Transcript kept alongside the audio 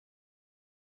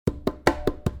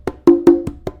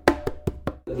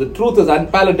The truth is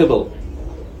unpalatable,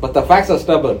 but the facts are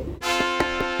stubborn.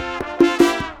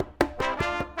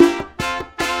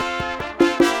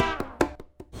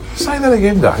 Say that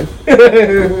again, Dave.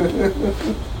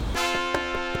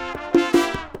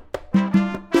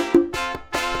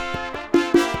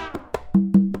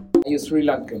 Are you Sri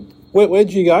Lankan?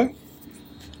 Where'd you go?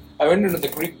 I went into the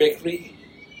Greek bakery,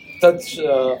 third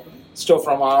store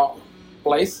from our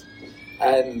place,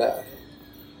 and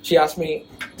she asked me,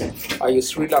 "Are you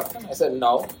Sri Lankan?" I said,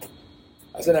 "No."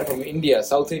 I said, "I'm from India,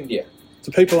 South India."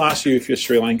 Do people ask you if you're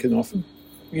Sri Lankan often?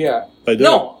 Yeah. They do?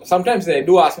 No, sometimes they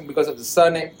do ask me because of the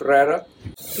surname, Pereira.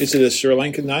 Is it a Sri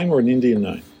Lankan name or an Indian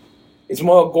name? It's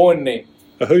more a Goan name.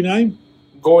 A who name?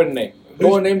 Goan name.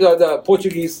 Goan names are the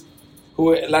Portuguese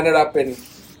who landed up in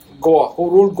Goa, who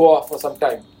ruled Goa for some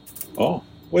time. Oh,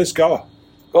 where's Goa?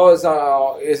 Goa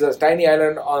is a tiny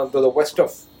island to the west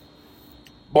of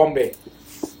Bombay.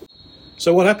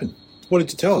 So what happened? What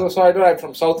did you tell her? So I know I'm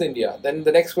from South India. Then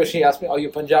the next question he asked me, "Are you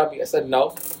Punjabi?" I said,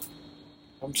 "No.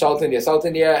 From South India." South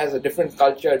India has a different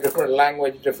culture, different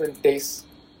language, different tastes.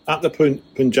 Aren't the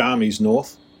Punjabis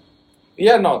north? We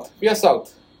are north. We are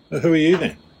south. Who are you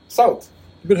then? South.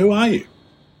 But who are you?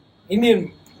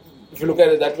 Indian, if you look at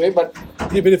it that way, but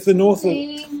Yeah, but if the north are...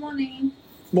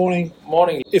 Morning.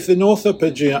 Morning. If the north are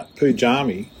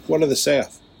Pujami, what are the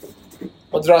south?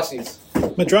 Madrasis.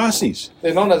 Madrasis.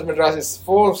 They're known as Madrasis.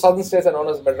 4 southern states are known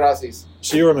as Madrasis.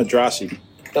 So you're a Madrasi.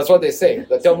 That's what they say,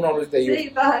 the terminology they use. Say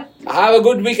bye. Have a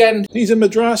good weekend. He's a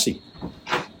Madrasi.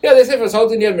 Yeah, they say for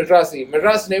South Indian Madrasi.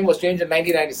 Madras name was changed in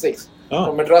 1996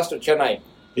 from Madras to Chennai.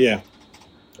 Yeah.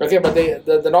 Okay, but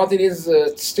the North Indians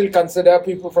still consider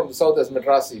people from the South as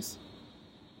Madrasis.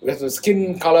 Because the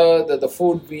skin color, the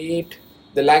food we eat,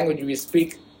 the language we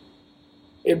speak.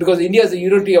 Because India is a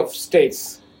unity of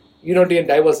states, unity and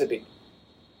diversity.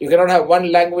 You cannot have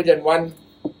one language and one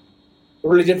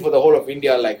religion for the whole of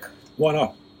India like. Why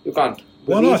not? You can't.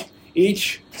 Why not?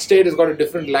 Each state has got a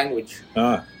different language.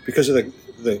 Because of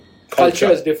the Culture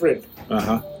is different.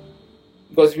 Uh-huh.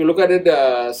 Because if you look at it,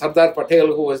 Sardar Patel,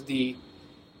 who was the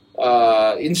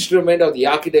instrument or the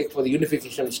architect for the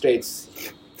unification of states,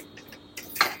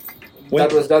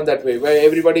 that was done that way, where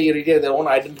everybody retained their own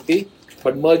identity,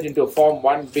 but merged into form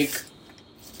one big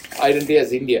identity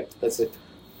as India. That's it.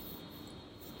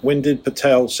 When did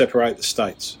Patel separate the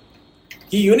states?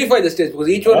 He unified the states because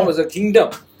each one was a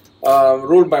kingdom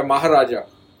ruled by Maharaja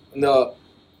in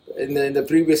the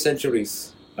previous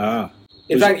centuries.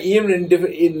 In fact, even in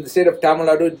the state of Tamil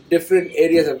Nadu, different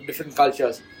areas have different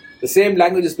cultures. The same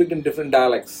language is spoken in different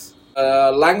dialects.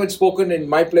 Language spoken in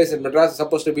my place in Madras is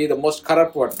supposed to be the most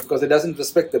corrupt one because it doesn't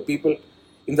respect the people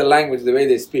in the language, the way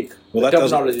they speak, the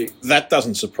terminology. That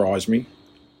doesn't surprise me.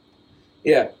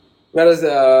 Yeah. Whereas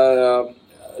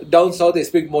down south, they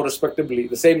speak more respectably,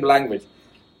 the same language.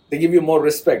 They give you more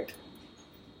respect.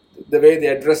 The way they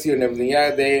address you and everything.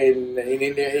 Yeah, in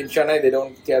Chennai, they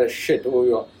don't care a shit who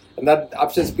you are. And that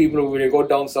upsets people when you go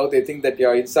down south. They think that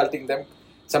you're insulting them.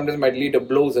 Sometimes might lead to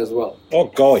blows as well. Oh,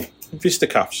 guy.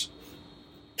 Fisticuffs.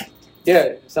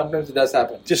 Yeah, sometimes it does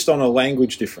happen. Just on a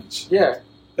language difference. Yeah.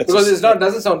 Because it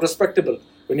doesn't sound respectable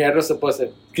when you address a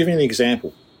person. Give me an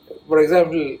example. For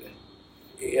example,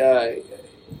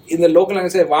 in the local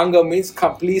language, say, Vanga means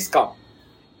come, please come.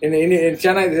 In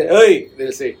Chennai, they say, hey,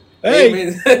 they'll say. Hey!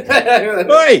 Means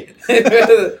Hey!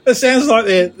 That sounds like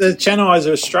the Chennais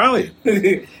are Australian.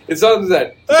 It sounds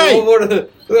that. Hey!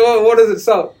 So what does it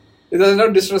sound? Is that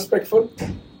not disrespectful?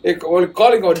 You're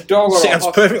calling a dog or Sounds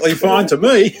perfectly fine to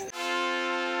me.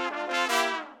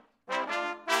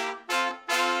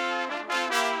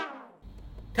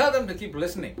 Tell them to keep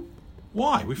listening.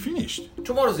 Why? We finished.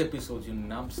 Tomorrow's episode, you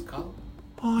numbskull.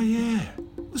 Oh, yeah.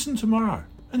 Listen tomorrow.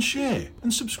 And share.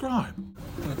 And subscribe.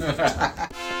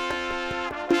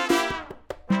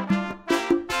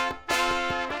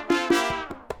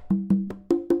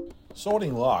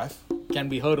 Sorting Life? Can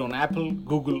be heard on Apple,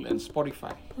 Google, and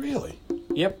Spotify. Really?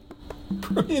 Yep.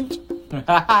 Brilliant.